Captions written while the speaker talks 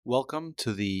Welcome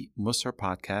to the Musar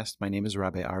podcast. My name is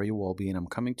Rabbi Aryeh Wolbe, and I'm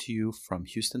coming to you from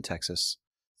Houston, Texas.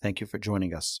 Thank you for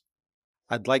joining us.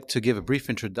 I'd like to give a brief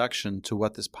introduction to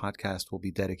what this podcast will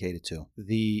be dedicated to.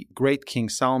 The great King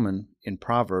Solomon in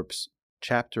Proverbs,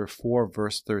 chapter 4,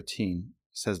 verse 13,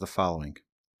 says the following: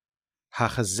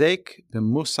 Hachazek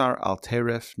b'musar al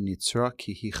teref nitzra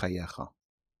ki hi chayecha.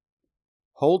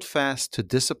 Hold fast to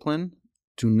discipline,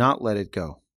 do not let it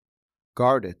go.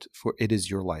 Guard it, for it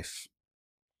is your life.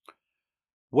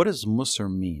 What does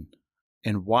Musar mean,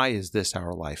 and why is this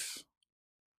our life?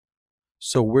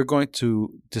 So we're going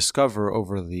to discover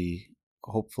over the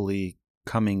hopefully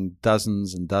coming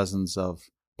dozens and dozens of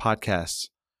podcasts.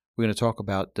 We're going to talk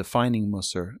about defining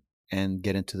Musar and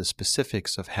get into the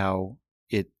specifics of how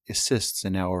it assists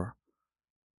in our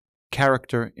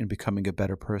character in becoming a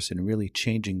better person, really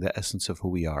changing the essence of who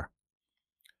we are.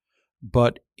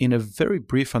 But in a very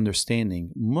brief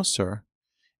understanding, Musar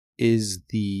is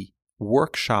the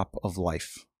workshop of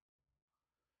life.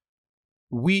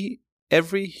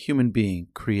 Every human being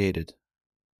created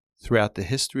throughout the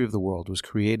history of the world was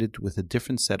created with a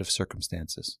different set of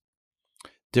circumstances,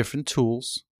 different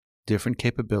tools, different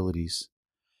capabilities,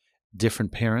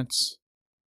 different parents,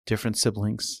 different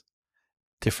siblings,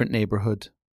 different neighborhood,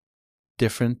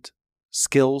 different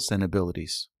skills and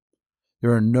abilities.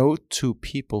 There are no two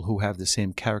people who have the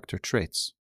same character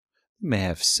traits. They may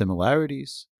have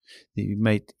similarities. You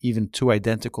might, even two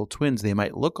identical twins, they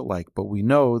might look alike, but we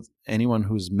know anyone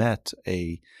who's met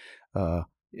a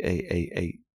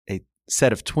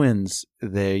set of twins,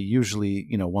 they usually,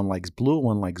 one likes blue,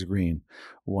 one likes green.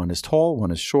 One is tall,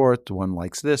 one is short, one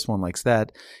likes this, one likes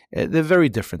that. They're very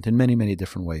different in many, many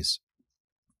different ways.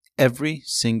 Every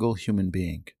single human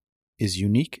being is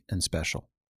unique and special.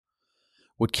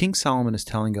 What King Solomon is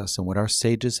telling us, and what our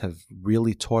sages have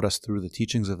really taught us through the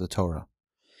teachings of the Torah,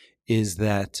 is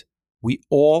that we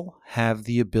all have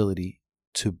the ability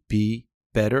to be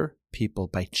better people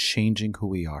by changing who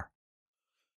we are.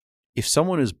 If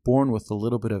someone is born with a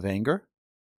little bit of anger,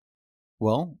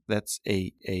 well, that's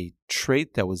a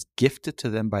trait that was gifted to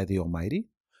them by the Almighty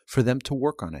for them to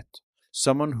work on it.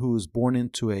 Someone who is born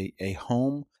into a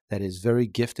home that is very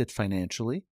gifted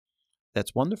financially,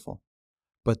 that's wonderful.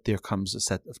 But there comes a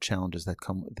set of challenges that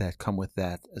come with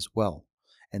that as well.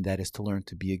 And that is to learn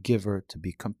to be a giver, to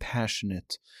be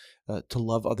compassionate, to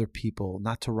love other people,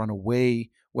 not to run away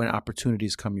when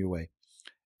opportunities come your way.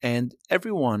 And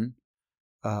everyone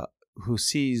who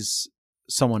sees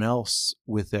someone else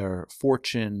with their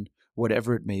fortune,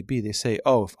 whatever it may be, they say,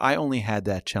 oh, if I only had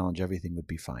that challenge, everything would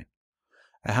be fine.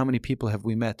 How many people have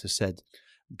we met who said,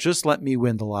 just let me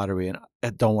win the lottery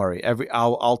and don't worry,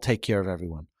 I'll take care of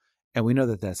everyone. And we know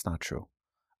that that's not true.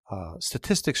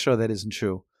 Statistics show that isn't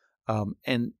true.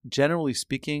 And generally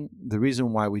speaking, the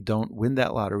reason why we don't win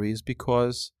that lottery is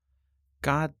because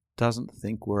God doesn't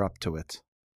think we're up to it,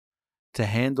 to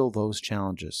handle those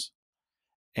challenges.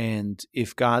 And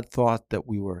if God thought that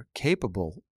we were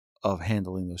capable of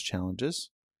handling those challenges,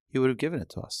 He would have given it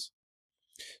to us.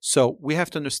 So we have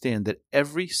to understand that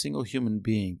every single human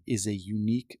being is a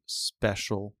unique,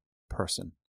 special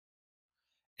person.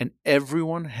 And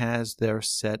everyone has their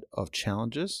set of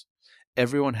challenges.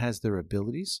 Everyone has their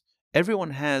abilities.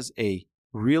 Everyone has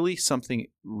something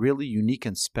really unique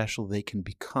and special they can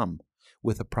become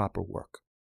with a proper work.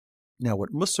 Now,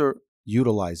 what Musar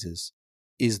utilizes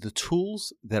is the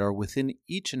tools that are within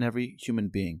each and every human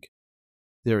being.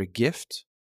 They're a gift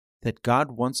that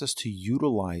God wants us to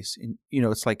utilize.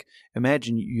 It's like,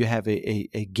 imagine you have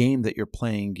a game that you're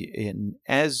playing, and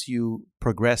as you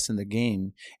progress in the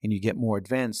game and you get more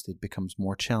advanced, it becomes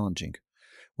more challenging.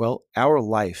 Well, our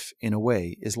life, in a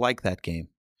way, is like that game,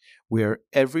 where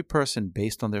every person,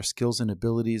 based on their skills and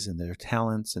abilities and their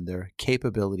talents and their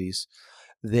capabilities,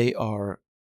 they are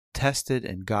tested,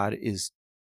 and God is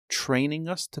training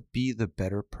us to be the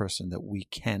better person that we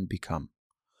can become.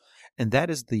 And that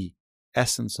is the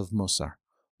essence of Musar.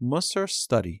 Musar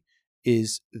study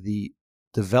is the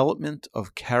development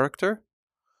of character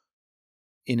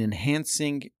in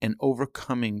enhancing and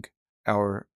overcoming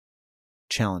our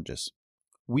challenges.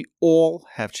 We all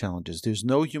have challenges. There's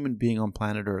no human being on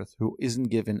planet Earth who isn't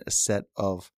given a set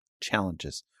of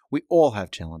challenges. We all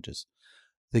have challenges.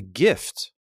 The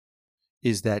gift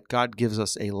is that God gives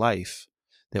us a life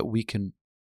that we can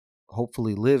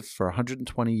hopefully live for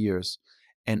 120 years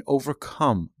and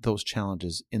overcome those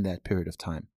challenges in that period of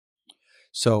time.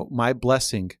 So my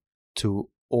blessing to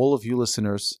all of you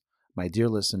listeners, my dear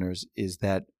listeners, is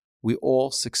that we all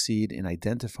succeed in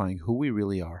identifying who we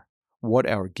really are, what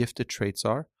our gifted traits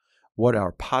are, what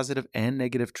our positive and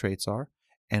negative traits are,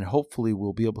 and hopefully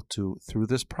we'll be able to, through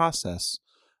this process,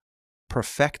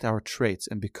 perfect our traits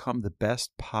and become the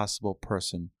best possible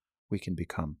person we can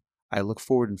become. I look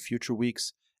forward in future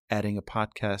weeks adding a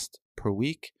podcast per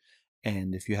week.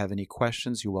 And if you have any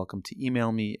questions, you're welcome to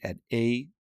email me at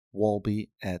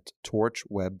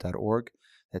awolbe@torchweb.org.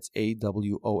 That's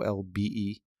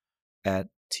AWOLBE at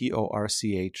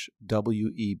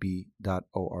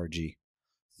TORCHWEB.org.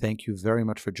 Thank you very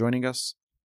much for joining us.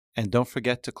 And don't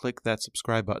forget to click that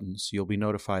subscribe button so you'll be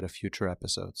notified of future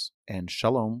episodes. And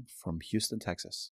shalom from Houston, Texas.